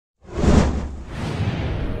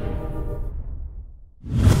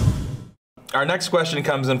Our next question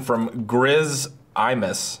comes in from Grizz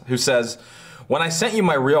Imus, who says, when I sent you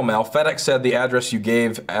my real mail, FedEx said the address you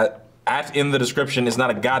gave in the description is not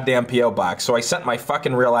a goddamn P.O. box, so I sent my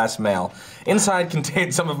fucking real ass mail. Inside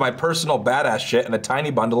contained some of my personal badass shit and a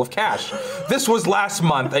tiny bundle of cash. This was last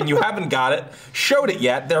month and you haven't got it, showed it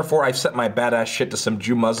yet, therefore I've sent my badass shit to some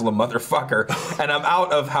Jew Muslim motherfucker and I'm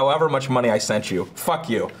out of however much money I sent you. Fuck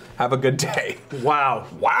you. Have a good day. Wow.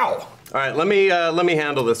 Wow. All right, let me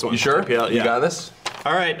handle this one. You sure? Yeah. You got this?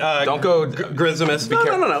 All right. Don't go Grizimus.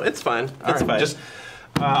 No, it's fine. It's fine. Just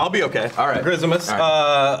I'll be okay. All right. Grizimus,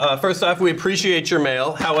 first off, we appreciate your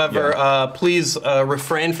mail. However, please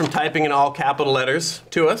refrain from typing in all capital letters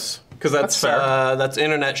to us, because that's fair. That's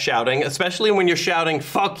internet shouting, especially when you're shouting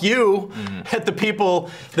 "fuck you" at the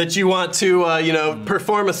people that you want to, you know,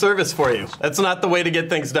 perform a service for you. That's not the way to get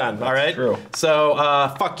things done. That's all right. True. So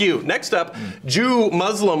fuck you. Next up, Jew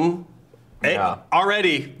Muslim. Yeah.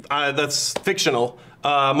 Already, that's fictional.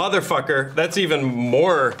 Motherfucker. That's even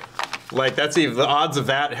more. Like, that's even the odds of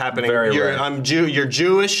that happening. Very rare. You're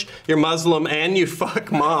Jewish, you're Muslim, and you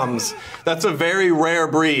fuck moms. That's a very rare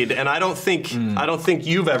breed, and I don't think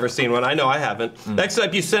you've ever seen one. I know I haven't. Next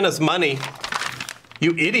up, you sent us money.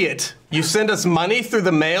 You idiot! You send us money through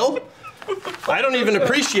the mail? I don't even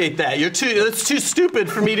appreciate that. That's too stupid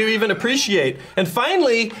for me to even appreciate. And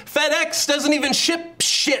finally, FedEx doesn't even ship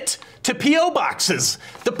shit to P.O. boxes.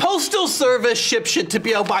 The Postal Service ships shit to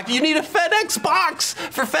P.O. boxes. You need a FedEx box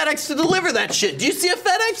for FedEx to deliver that shit. Do you see a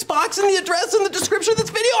FedEx box in the address in the description of this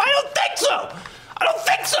video? I don't think so. I don't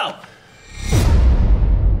think so.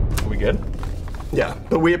 Are we good? Yeah,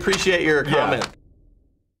 but we appreciate your comment.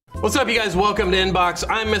 What's up, you guys? Welcome to Inbox.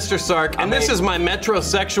 I'm Mr. Sark, and this is my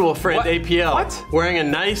metrosexual friend, APL. What? Wearing a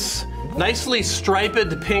nicely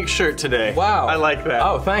striped pink shirt today. Wow. I like that.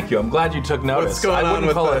 Oh, thank you. I'm glad you took notice. What's going on I wouldn't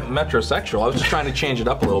with call that? it metrosexual. I was just trying to change it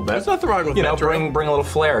up a little bit. There's nothing wrong with metro. bring a little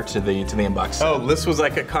flair to the inbox. Oh, this was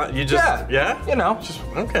like a you just yeah? You know,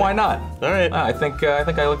 okay. Why not? All right. I think I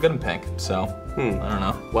look good in pink. So I don't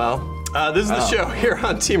know. Well. This is the show here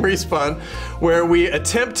on Team Respawn, where we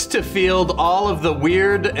attempt to field all of the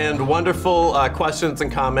weird and wonderful questions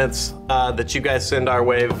and comments that you guys send our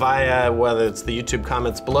way via whether it's the YouTube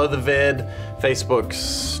comments below the vid,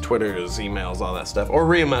 Facebook's, Twitter's, emails, all that stuff, or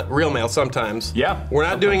real mail sometimes. Yeah. We're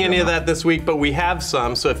not doing any of that this week, but we have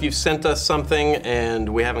some. So if you've sent us something and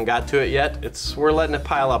we haven't got to it yet, we're letting it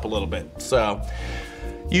pile up a little bit. So.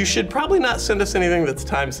 You should probably not send us anything that's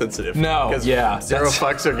time sensitive. No, because zero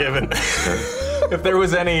fucks are given. If there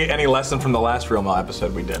was any lesson from the last Real Mail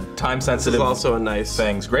episode we did, time sensitive. This is also a nice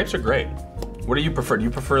things. Grapes are great. What do you prefer? Do you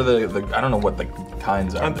prefer the I don't know what the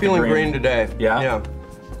kinds are. I'm feeling green today. Yeah? Yeah.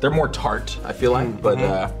 They're more tart, I feel like, but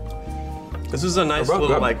this is a nice little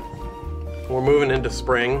good. like. We're moving into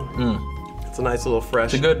spring. It's a nice little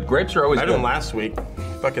fresh. it's a good. Grapes are always I had good. them last week.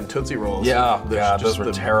 Fucking Tootsie Rolls. Yeah, There's those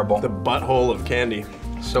were terrible. The butthole of candy.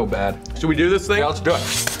 So bad. Should we do this thing? Yeah, let's do it.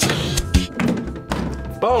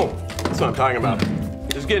 Boom. That's what I'm talking about.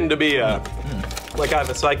 It's getting to be like I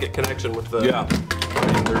have a psychic connection with the. Yeah.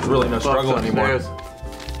 There's really no struggle anymore.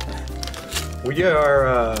 We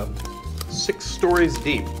are 6 stories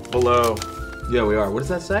deep below. Yeah, we are. What does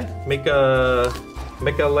that say? Make a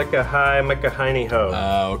like a high, make a hiney ho.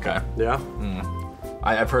 Oh, okay. Yeah.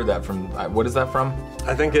 I've heard that from. What is that from?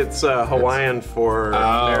 I think it's Hawaiian for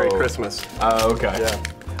Merry Christmas. Oh, okay. Yeah.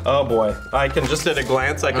 Oh boy. I can just at a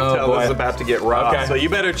glance I can tell this is about to get rough. Okay. So you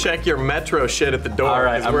better check your metro shit at the door. All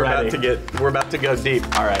right, I'm we're ready. about to go deep.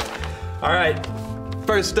 All right. All right.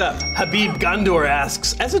 First up, Habib Gundor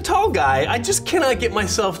asks, as a tall guy, I just cannot get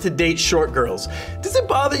myself to date short girls. Does it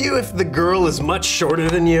bother you if the girl is much shorter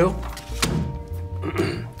than you?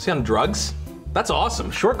 Is he on drugs? That's awesome.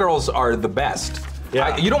 Short girls are the best.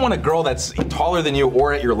 Yeah. You don't want a girl that's taller than you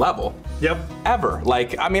or at your level. Yep. Ever.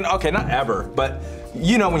 Like, I mean, okay, not ever, but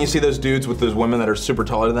you know when you see those dudes with those women that are super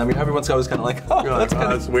taller than them, everyone's always kind of like, oh,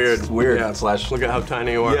 that's weird. It's weird. Yeah. Slash, look at how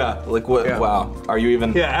tiny you are. Yeah, like what, wow. Are you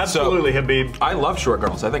even? Yeah, absolutely, so, Habib. I love short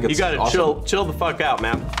girls. I think it's You gotta awesome. chill the fuck out,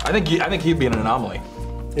 man. I think he'd be an anomaly.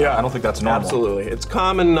 Yeah. I don't think that's normal. Absolutely. It's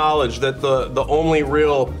common knowledge that the only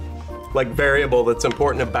real like variable that's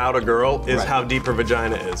important about a girl is how deep her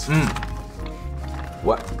vagina is.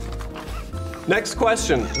 What? Next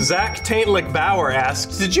question. Zach Taintlick Bauer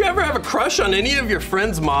asks, did you ever have a crush on any of your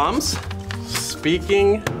friends' moms?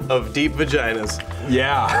 Speaking of deep vaginas.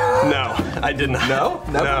 Yeah. No, I did not. No?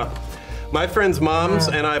 Never? No. My friends' moms,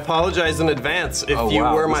 and I apologize in advance if you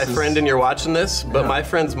wow, were my friend and you're watching this, but my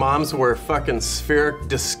friends' moms were fucking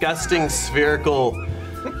disgusting spherical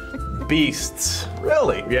beasts.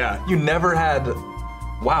 Really? Yeah. You never had.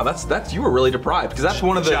 Wow, that's you were really deprived because that's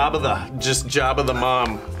one of the Jabba the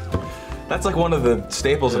mom. That's like one of the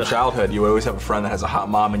staples of childhood. You always have a friend that has a hot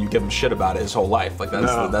mom, and you give him shit about it his whole life. Like that's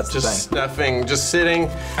the just thing. stuffing, just sitting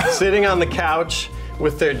on the couch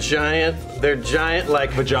with their giant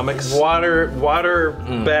like Vajumics? water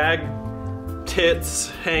bag tits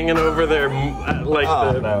hanging over their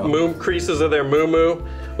creases of their moo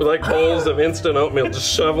with like bowls of instant oatmeal, just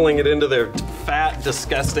shoveling it into their fat,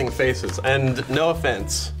 disgusting faces. And no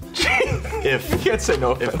offense, if You can't say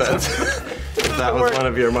no offense. if that was one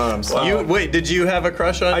of your moms. Wow. Wait, did you have a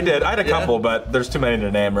crush on? I did. I had a couple, but there's too many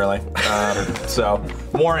to name, really. So,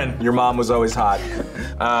 Warren, your mom was always hot.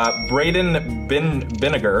 Braden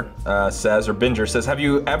Binger says, have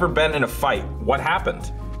you ever been in a fight? What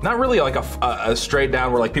happened? Not really like a straight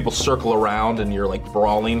down where like people circle around and you're like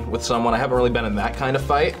brawling with someone. I haven't really been in that kind of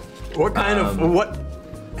fight. What kind what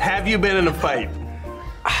have you been in a fight?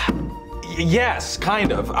 Yes,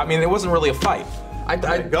 kind of. I mean, it wasn't really a fight.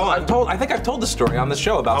 Go on. I think I've told the story on this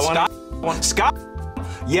show about Scott.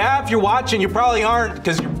 Yeah, if you're watching, you probably aren't,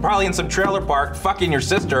 because you're probably in some trailer park fucking your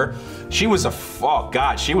sister. She was oh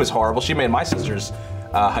god, she was horrible. She made my sister's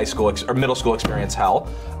high school or middle school experience hell.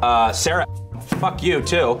 Sarah, fuck you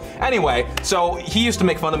too. Anyway, so he used to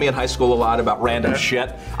make fun of me in high school a lot about random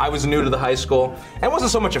shit. I was new to the high school. It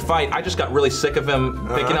wasn't so much a fight, I just got really sick of him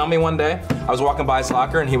picking on me one day. I was walking by his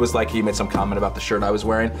locker and he made some comment about the shirt I was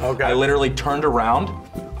wearing. Okay. I literally turned around,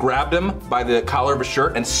 grabbed him by the collar of his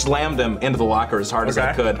shirt and slammed him into the locker as hard as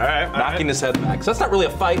I could, knocking his head back. So that's not really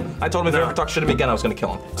a fight. I told him if he ever talked shit to me again, I was gonna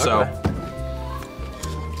kill him. So.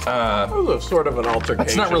 It was sort of an altercation.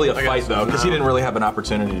 It's not really a fight though, because he didn't really have an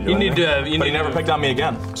opportunity to do anything. But he never picked on me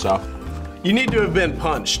again, so. You need to have been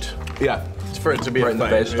punched. Yeah. For it to be right a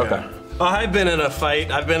fight. in the face, Yeah. okay. I've been in a fight.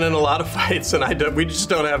 I've been in a lot of fights, and we just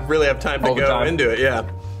don't really have time to All the go time. into it. Yeah.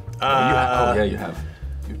 You have.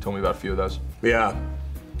 You told me about a few of those. Yeah.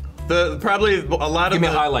 Probably a lot of. Give me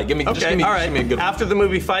a highlight. Just give me a good one. After the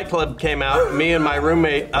movie Fight Club came out, me and my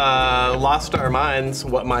roommate lost our minds.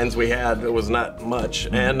 What minds we had, it was not much,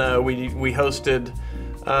 and we hosted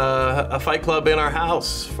a Fight Club in our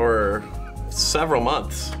house for several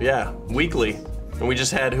months. Yeah, weekly, and we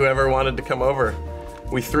just had whoever wanted to come over.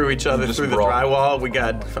 We threw each other through the drywall.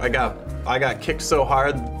 I got kicked so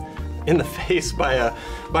hard in the face by a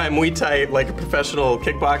Muay Thai, like a professional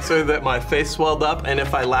kickboxer, that my face swelled up, and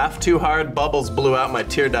if I laughed too hard, bubbles blew out my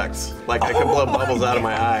tear ducts. Like I could blow bubbles out of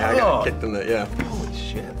my eye. I got kicked in the, Holy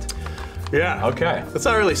shit. Yeah. Okay. It's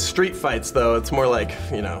not really street fights though, it's more like,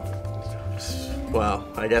 well,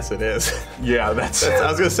 I guess it is. Yeah, I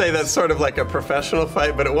was gonna say that's sort of like a professional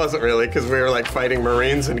fight, but it wasn't really, because we were like fighting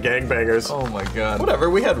Marines and gangbangers. Oh my god. Whatever,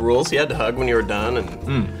 we had rules. You had to hug when you were done,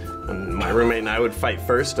 and my roommate and I would fight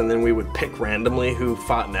first, and then we would pick randomly who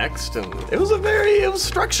fought next, and it was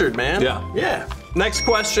structured, man. Yeah. Yeah. Next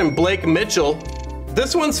question, Blake Mitchell.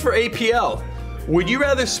 This one's for APL. Would you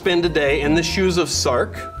rather spend a day in the shoes of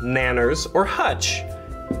Sark, Nanners, or Hutch?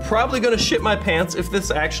 Probably gonna shit my pants if this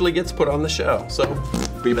actually gets put on the show. So,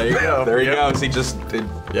 there you go. There he goes. He just did.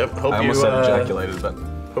 Yep. Hope I almost said ejaculated, but.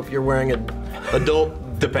 Hope you're wearing an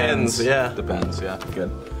adult Depends. Yeah. Depends, yeah.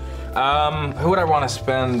 Good. Who would I want to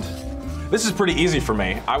spend? This is pretty easy for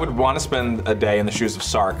me. I would want to spend a day in the shoes of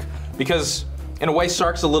Sark, because in a way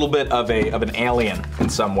Sark's a little bit of an alien in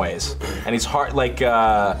some ways. And he's hard, like,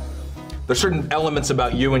 there's certain elements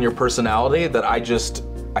about you and your personality that I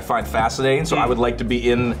find fascinating, so I would like to be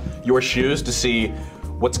in your shoes to see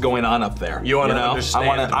what's going on up there. You want to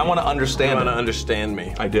understand? I want to understand. You want to understand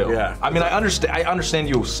me? I do. Yeah. I mean, I understand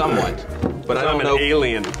you somewhat, but I don't know. I'm an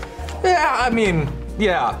alien. Yeah, I mean,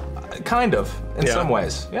 yeah, kind of in some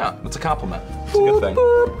ways. Yeah, it's a compliment. It's a good thing.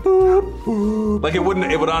 Like it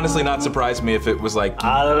would honestly not surprise me if it was like,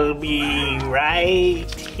 I'll be right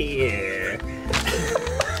here.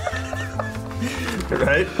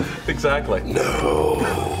 right? Exactly.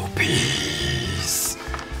 No peace.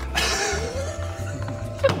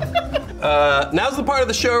 Now's the part of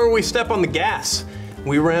the show where we step on the gas.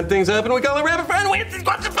 We ramp things up and we call it rapid fire and we hit these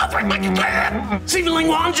questions fast like you can. Stephen Ling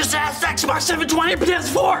Wong just asked Xbox 720 or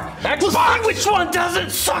PS4. Let's see which one doesn't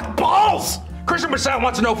suck balls. Christian Bassett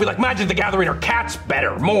wants to know if we like Magic the Gathering or cats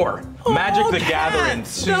better, more. Magic the Gathering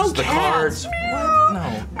suits the cards. What?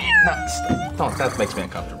 No, don't. That makes me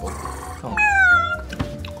uncomfortable. Don't.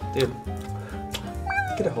 Dude,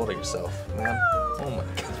 get a hold of yourself, man. Oh my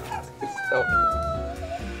god.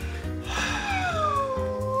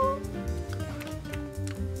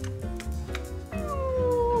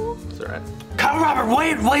 It's alright. Kyle Robert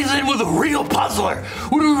Wade weighs in with a real puzzler.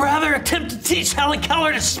 Would you rather attempt to teach Helen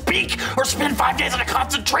Keller to speak or spend 5 days in a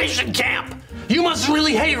concentration camp? You must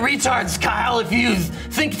really hate retards, Kyle, if you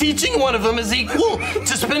think teaching one of them is equal to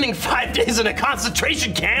spending 5 days in a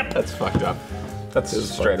concentration camp. That's fucked up. That's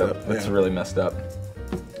straight up. That's really messed up.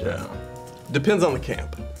 Yeah. Depends on the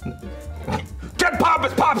camp. Dead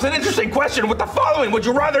Pops, an interesting question with the following. Would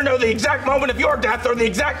you rather know the exact moment of your death or the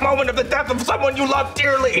exact moment of the death of someone you love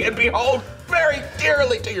dearly and behold very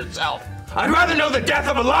dearly to yourself? I'd rather know the death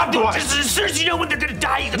of a loved one. Just as soon as you know when they're gonna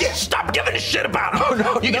die, you can stop giving a shit about them. Oh,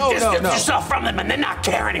 no, you can distance yourself from them and then not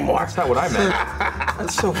care anymore. That's not what I meant.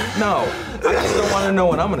 That's so, no. I just don't want to know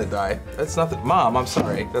when I'm gonna die. That's not the, Mom, I'm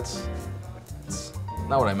sorry. That's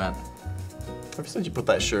not what I meant. Ever since you put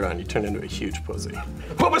that shirt on, you turned into a huge pussy.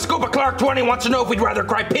 Bubba Scuba Clark 20 wants to know if we'd rather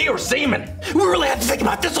cry pee or semen. We really have to think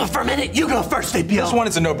about this one for a minute. You go first, APO. This one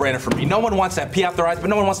is a no-brainer for me. No one wants to have pee out their eyes, but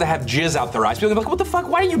no one wants to have jizz out their eyes. People are like, what the fuck?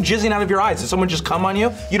 Why are you jizzing out of your eyes? Did someone just come on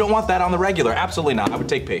you? You don't want that on the regular. Absolutely not. I would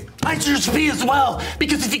take pee. I choose pee as well,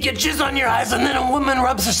 because if you get jizz on your eyes and then a woman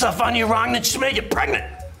rubs herself on you wrong, then she may get pregnant.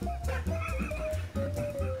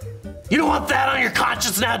 You don't want that on your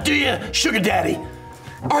conscience now, do you, sugar daddy?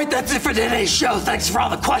 All right, that's it for today's show. Thanks for all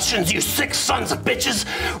the questions, you sick sons of bitches.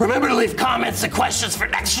 Remember to leave comments and questions for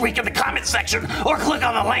next week in the comment section, or click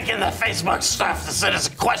on the link in the Facebook stuff to send us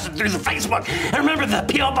a question through the Facebook. And remember, the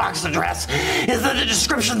P.O. Box address is in the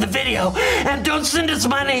description of the video. And don't send us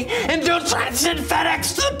money, and don't try and send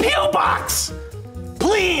FedEx to the P.O. Box.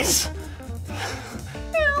 Please.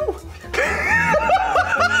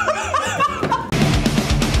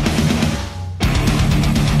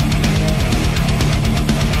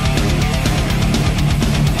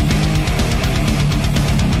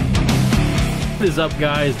 What is up,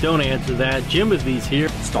 guys? Don't answer that. Jimothy's here.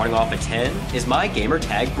 Starting off at 10 is my gamer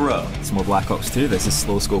tag bro. Some more Black Ops 2. This is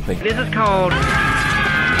slow scoping. This is called...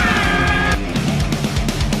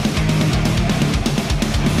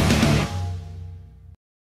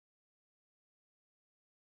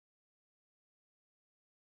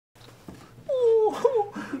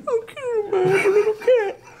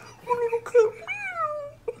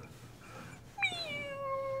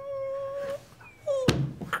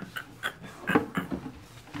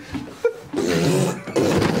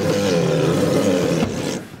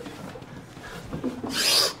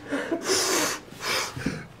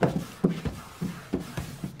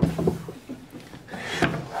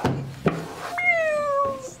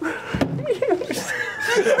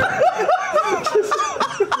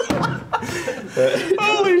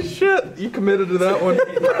 Holy shit! You committed to that one.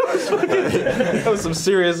 That was some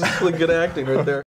seriously good acting right there.